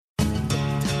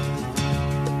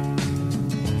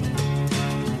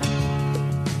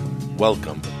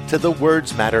Welcome to the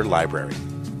Words Matter Library.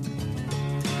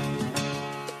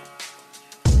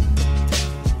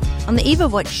 On the eve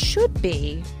of what should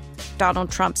be Donald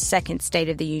Trump's second State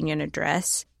of the Union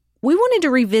address, we wanted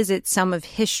to revisit some of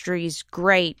history's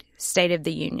great State of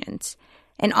the Unions.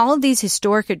 And all of these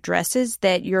historic addresses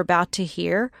that you're about to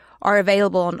hear are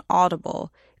available on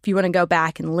Audible if you want to go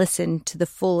back and listen to the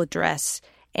full address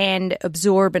and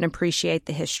absorb and appreciate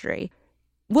the history.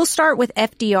 We'll start with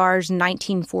FDR's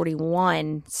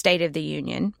 1941 State of the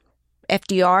Union.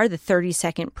 FDR, the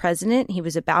 32nd president, he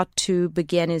was about to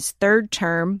begin his third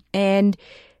term, and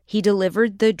he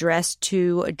delivered the address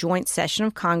to a joint session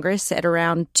of Congress at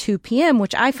around 2 p.m.,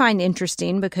 which I find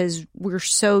interesting because we're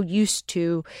so used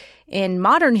to, in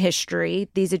modern history,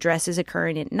 these addresses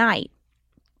occurring at night.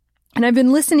 And I've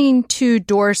been listening to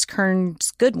Doris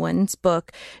Kearns Goodwin's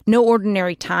book, No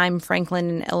Ordinary Time, Franklin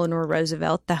and Eleanor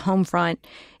Roosevelt, the Home Front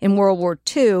in World War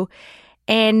II.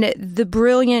 And the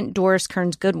brilliant Doris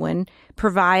Kearns Goodwin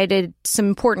provided some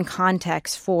important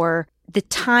context for the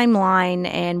timeline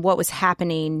and what was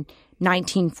happening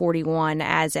 1941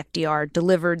 as FDR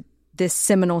delivered this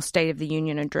seminal State of the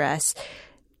Union address.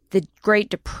 The Great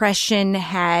Depression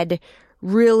had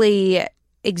really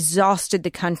exhausted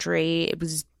the country. It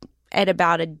was at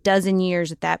about a dozen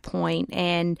years at that point,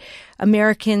 and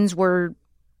Americans were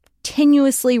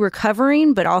tenuously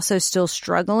recovering, but also still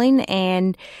struggling,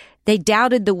 and they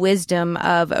doubted the wisdom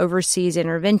of overseas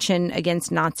intervention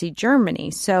against Nazi Germany.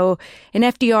 So in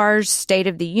FDR's State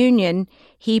of the Union,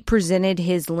 he presented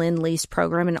his Lend-Lease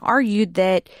program and argued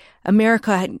that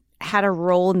America had a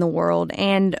role in the world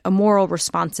and a moral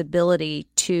responsibility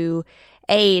to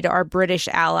aid our British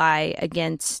ally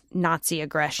against Nazi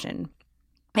aggression.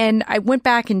 And I went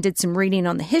back and did some reading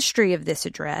on the history of this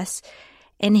address,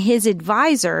 and his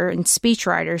advisor and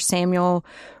speechwriter, Samuel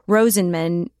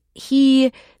Rosenman,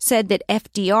 he said that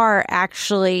FDR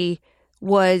actually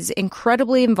was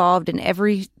incredibly involved in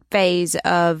every phase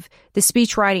of the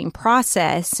speechwriting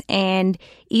process and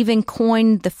even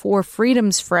coined the Four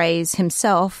Freedoms phrase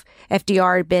himself.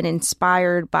 FDR had been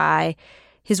inspired by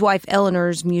his wife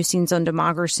Eleanor's musings on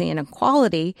democracy and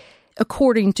equality,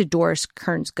 according to Doris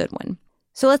Kearns Goodwin.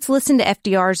 So let's listen to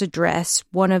FDR's address,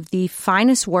 one of the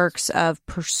finest works of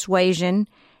persuasion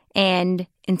and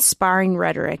inspiring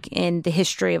rhetoric in the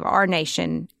history of our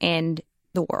nation and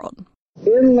the world.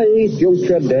 In the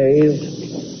future days,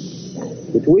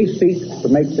 which we seek to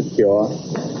make secure,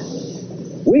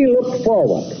 we look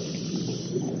forward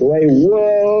to a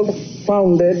world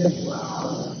founded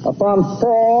upon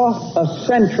four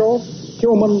essential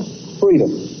human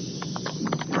freedoms.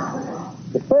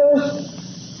 The first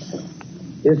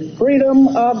is freedom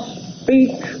of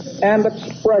speech and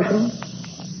expression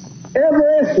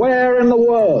everywhere in the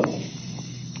world.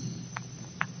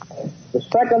 The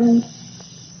second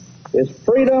is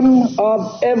freedom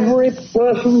of every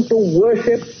person to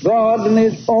worship God in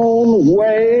his own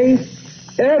way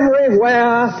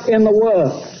everywhere in the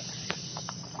world.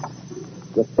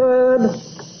 The third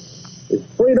is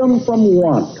freedom from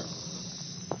want,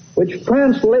 which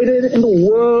translated into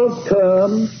world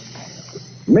terms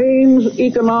means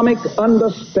economic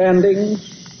understanding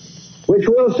which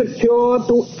will secure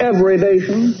to every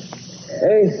nation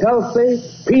a healthy,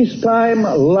 peacetime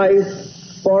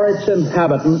life for its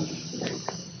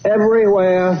inhabitants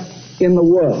everywhere in the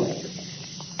world.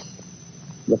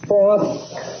 The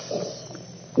fourth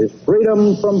is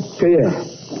freedom from fear,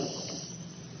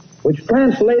 which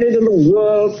translated into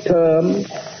world terms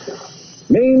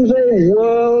means a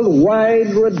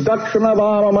worldwide reduction of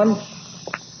armaments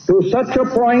to such a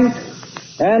point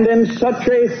and in such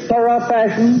a thorough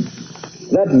fashion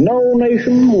that no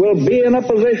nation will be in a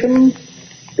position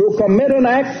to commit an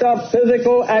act of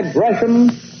physical aggression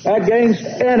against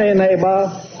any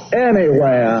neighbor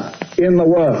anywhere in the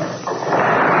world.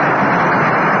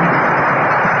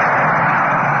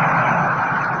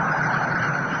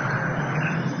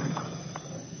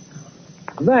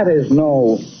 That is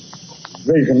no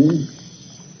vision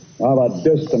of a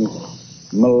distant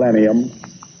millennium.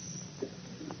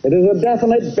 It is a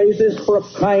definite basis for a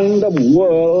kind of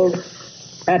world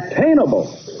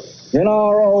attainable in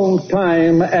our own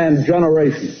time and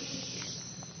generation.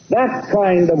 That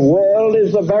kind of world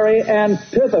is the very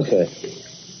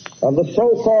antithesis of the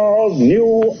so-called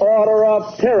new order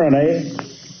of tyranny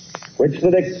which the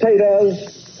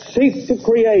dictators seek to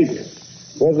create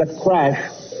with the crash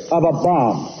of a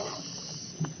bomb.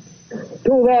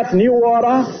 To that new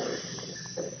order,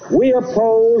 we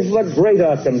oppose the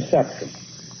greater conception,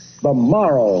 the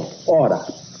moral order.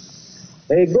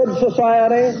 A good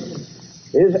society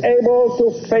is able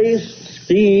to face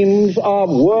schemes of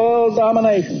world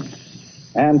domination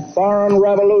and foreign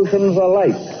revolutions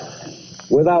alike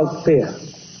without fear.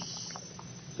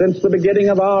 Since the beginning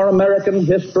of our American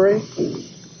history,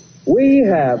 we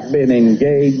have been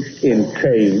engaged in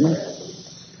change,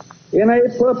 in a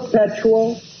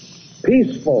perpetual,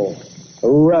 peaceful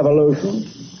revolution,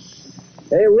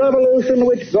 a revolution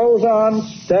which goes on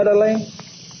steadily,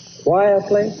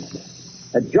 quietly,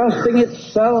 adjusting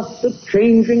itself to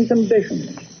changing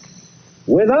conditions,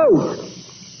 without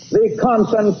the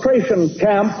concentration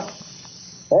camp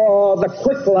or the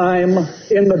quicklime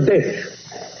in the dish.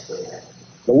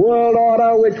 The world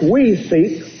order which we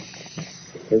seek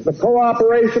is the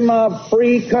cooperation of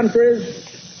free countries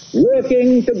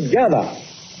working together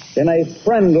in a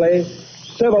friendly,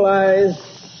 civilized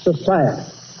society.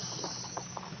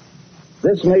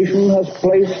 This nation has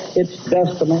placed its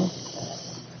destiny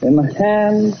in the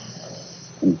hands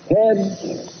and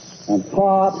heads and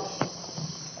hearts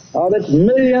of its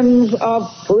millions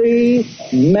of free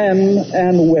men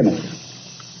and women,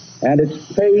 and its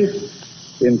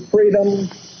faith in freedom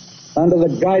under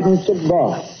the guidance of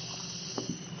God.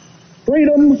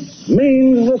 Freedom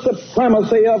means the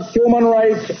supremacy of human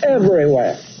rights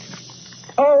everywhere.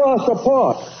 Our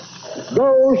support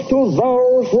goes to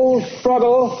those who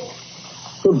struggle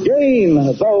to gain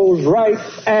those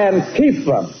rights and keep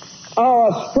them.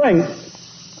 Our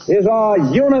strength is our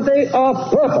unity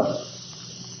of purpose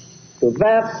to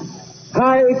that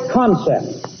high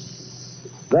concept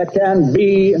there can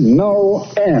be no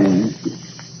end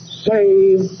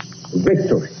save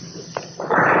victory.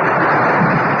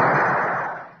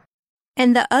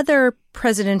 And the other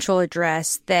presidential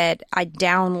address that I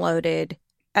downloaded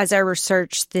as I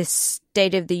researched this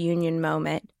State of the Union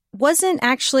moment wasn't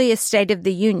actually a State of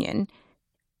the Union.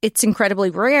 It's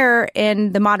incredibly rare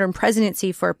in the modern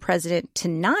presidency for a president to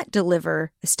not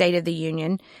deliver a State of the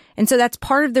Union. And so that's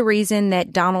part of the reason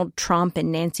that Donald Trump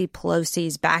and Nancy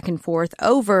Pelosi's back and forth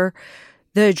over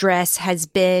the address has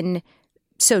been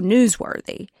so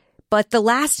newsworthy. But the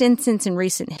last instance in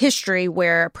recent history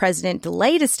where a president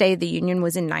delayed a State of the Union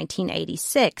was in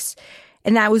 1986.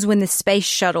 And that was when the space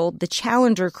shuttle, the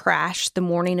Challenger, crashed the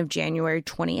morning of January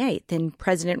 28th. And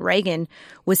President Reagan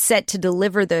was set to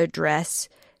deliver the address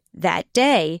that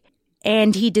day.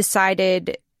 And he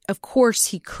decided, of course,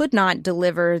 he could not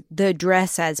deliver the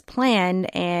address as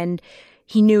planned. And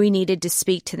he knew he needed to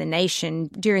speak to the nation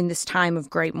during this time of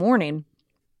great mourning.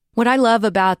 What I love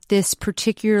about this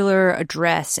particular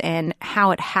address and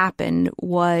how it happened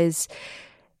was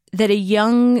that a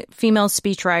young female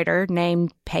speechwriter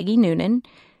named Peggy Noonan,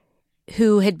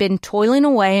 who had been toiling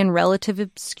away in relative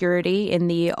obscurity in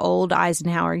the old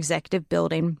Eisenhower Executive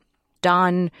Building,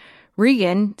 Don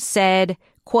Regan, said,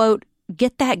 quote,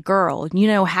 "Get that girl,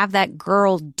 have that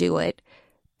girl do it,"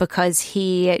 because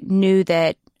he knew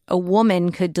that a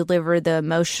woman could deliver the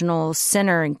emotional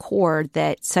center and core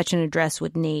that such an address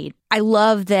would need. I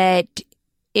love that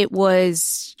it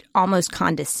was almost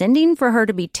condescending for her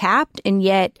to be tapped, and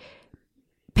yet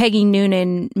Peggy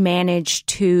Noonan managed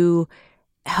to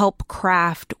help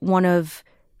craft one of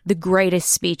the greatest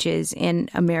speeches in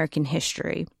American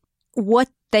history. What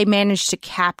they managed to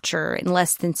capture in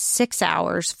less than 6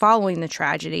 hours following the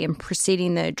tragedy and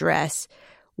preceding the address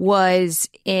was,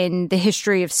 in the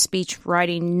history of speech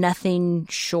writing, nothing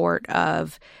short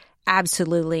of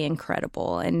absolutely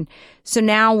incredible. And so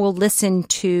now we'll listen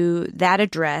to that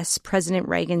address, President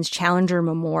Reagan's Challenger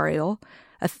Memorial,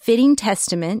 a fitting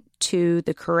testament to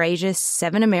the courageous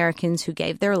 7 Americans who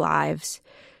gave their lives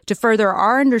to further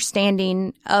our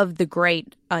understanding of the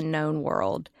great unknown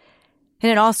world.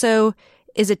 And it also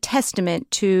is a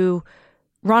testament to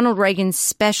Ronald Reagan's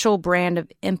special brand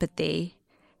of empathy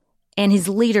and his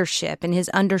leadership and his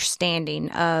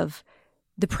understanding of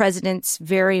the president's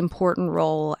very important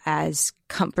role as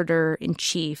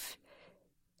comforter-in-chief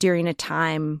during a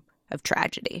time of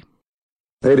tragedy.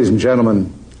 Ladies and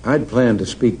gentlemen, I'd planned to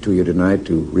speak to you tonight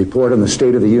to report on the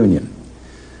State of the Union,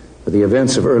 but the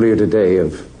events of earlier today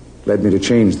have led me to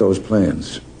change those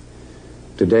plans.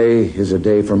 Today is a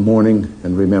day for mourning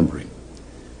and remembering.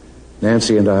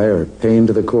 Nancy and I are pained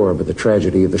to the core by the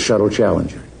tragedy of the Shuttle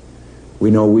Challenger.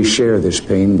 We know we share this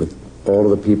pain with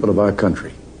all of the people of our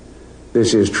country.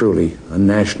 This is truly a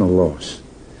national loss.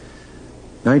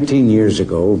 19 years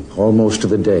ago, almost to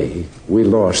the day, we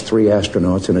lost 3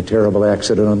 astronauts in a terrible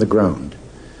accident on the ground.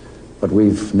 But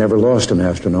we've never lost an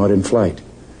astronaut in flight.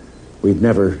 We've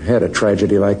never had a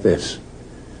tragedy like this.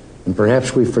 And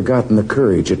perhaps we've forgotten the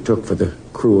courage it took for the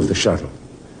crew of the shuttle.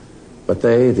 But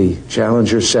they, the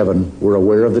Challenger 7, were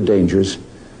aware of the dangers,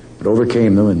 but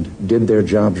overcame them and did their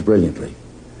jobs brilliantly.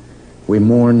 We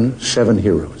mourn 7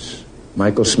 heroes: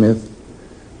 Michael Smith,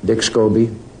 Dick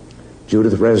Scobie,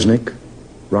 Judith Resnick,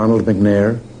 Ronald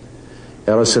McNair,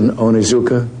 Ellison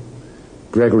Onizuka,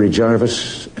 Gregory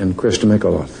Jarvis, and Krista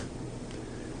McAuliffe.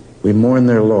 We mourn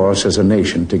their loss as a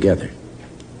nation together.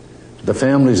 To the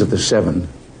families of the 7,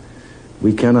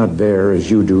 we cannot bear, as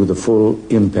you do, the full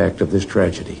impact of this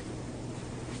tragedy.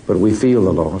 But we feel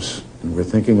the loss, and we're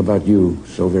thinking about you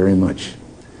so very much.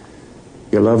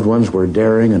 Your loved ones were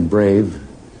daring and brave,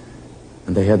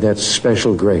 and they had that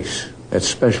special grace, that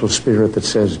special spirit that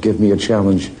says, give me a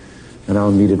challenge, and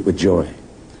I'll meet it with joy.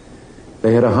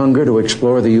 They had a hunger to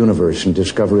explore the universe and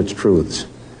discover its truths.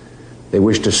 They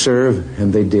wished to serve,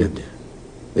 and they did.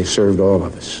 They served all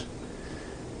of us.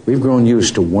 We've grown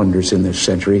used to wonders in this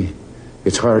century.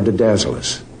 It's hard to dazzle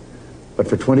us. But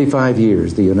for 25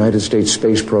 years, the United States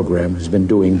space program has been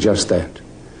doing just that.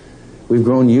 We've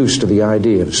grown used to the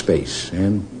idea of space,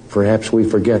 and perhaps we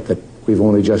forget that we've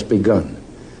only just begun.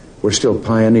 We're still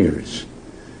pioneers.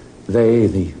 They,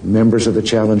 the members of the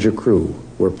Challenger crew,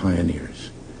 were pioneers.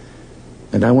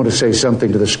 And I want to say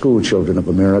something to the school children of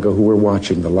America who were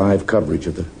watching the live coverage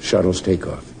of the shuttle's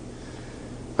takeoff.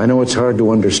 I know it's hard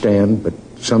to understand, but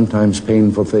sometimes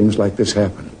painful things like this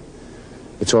happen.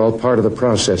 It's all part of the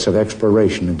process of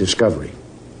exploration and discovery.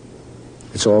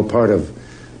 It's all part of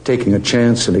taking a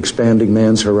chance and expanding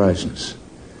man's horizons.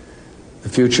 The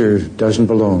future doesn't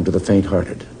belong to the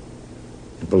faint-hearted.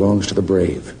 It belongs to the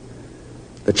brave.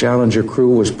 The Challenger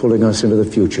crew was pulling us into the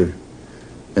future,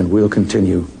 and we'll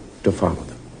continue to follow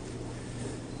them.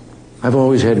 I've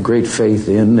always had great faith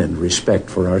in and respect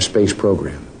for our space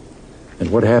program, and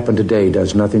what happened today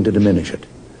does nothing to diminish it.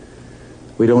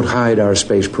 We don't hide our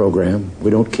space program.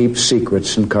 We don't keep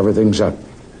secrets and cover things up.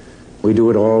 We do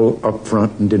it all up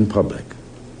front and in public.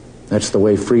 That's the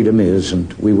way freedom is,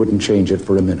 and we wouldn't change it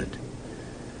for a minute.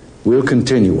 We'll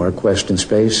continue our quest in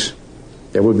space.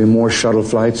 There will be more shuttle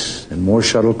flights and more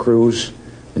shuttle crews,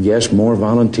 and yes, more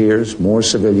volunteers, more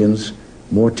civilians,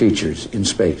 more teachers in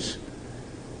space.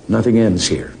 Nothing ends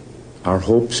here. Our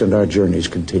hopes and our journeys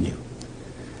continue.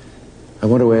 I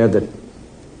want to add that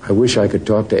I wish I could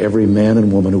talk to every man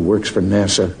and woman who works for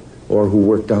NASA or who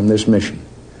worked on this mission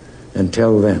and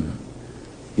tell them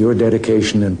your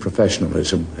dedication and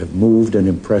professionalism have moved and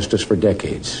impressed us for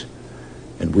decades,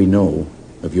 and we know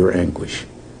of your anguish.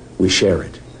 We share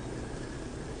it.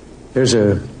 There's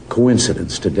a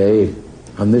coincidence today.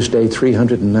 On this day,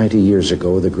 390 years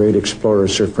ago, the great explorer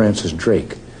Sir Francis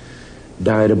Drake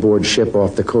died aboard ship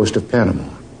off the coast of Panama.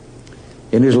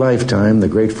 In his lifetime, the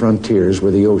great frontiers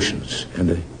were the oceans,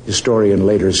 and a historian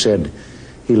later said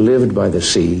he lived by the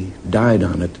sea, died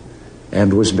on it,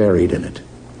 and was buried in it.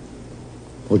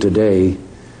 Well, today,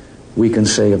 we can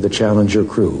say of the Challenger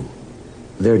crew,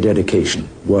 their dedication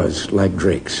was, like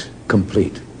Drake's,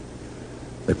 complete.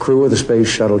 The crew of the Space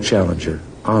Shuttle Challenger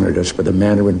honored us for the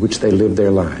manner in which they lived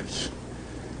their lives.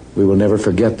 We will never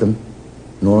forget them,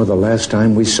 nor the last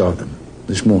time we saw them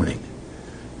this morning,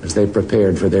 as they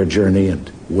prepared for their journey and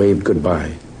waved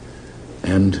goodbye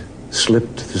and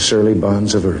slipped the surly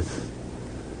bonds of earth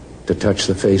to touch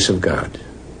the face of God.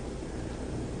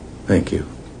 Thank you.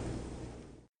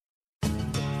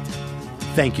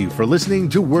 Thank you for listening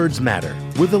to Words Matter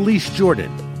with Elise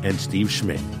Jordan and Steve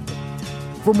Schmidt.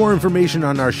 For more information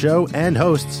on our show and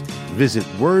hosts, visit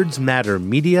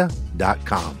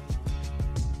wordsmattermedia.com.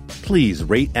 Please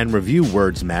rate and review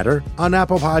Words Matter on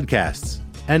Apple Podcasts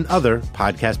and other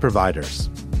podcast providers.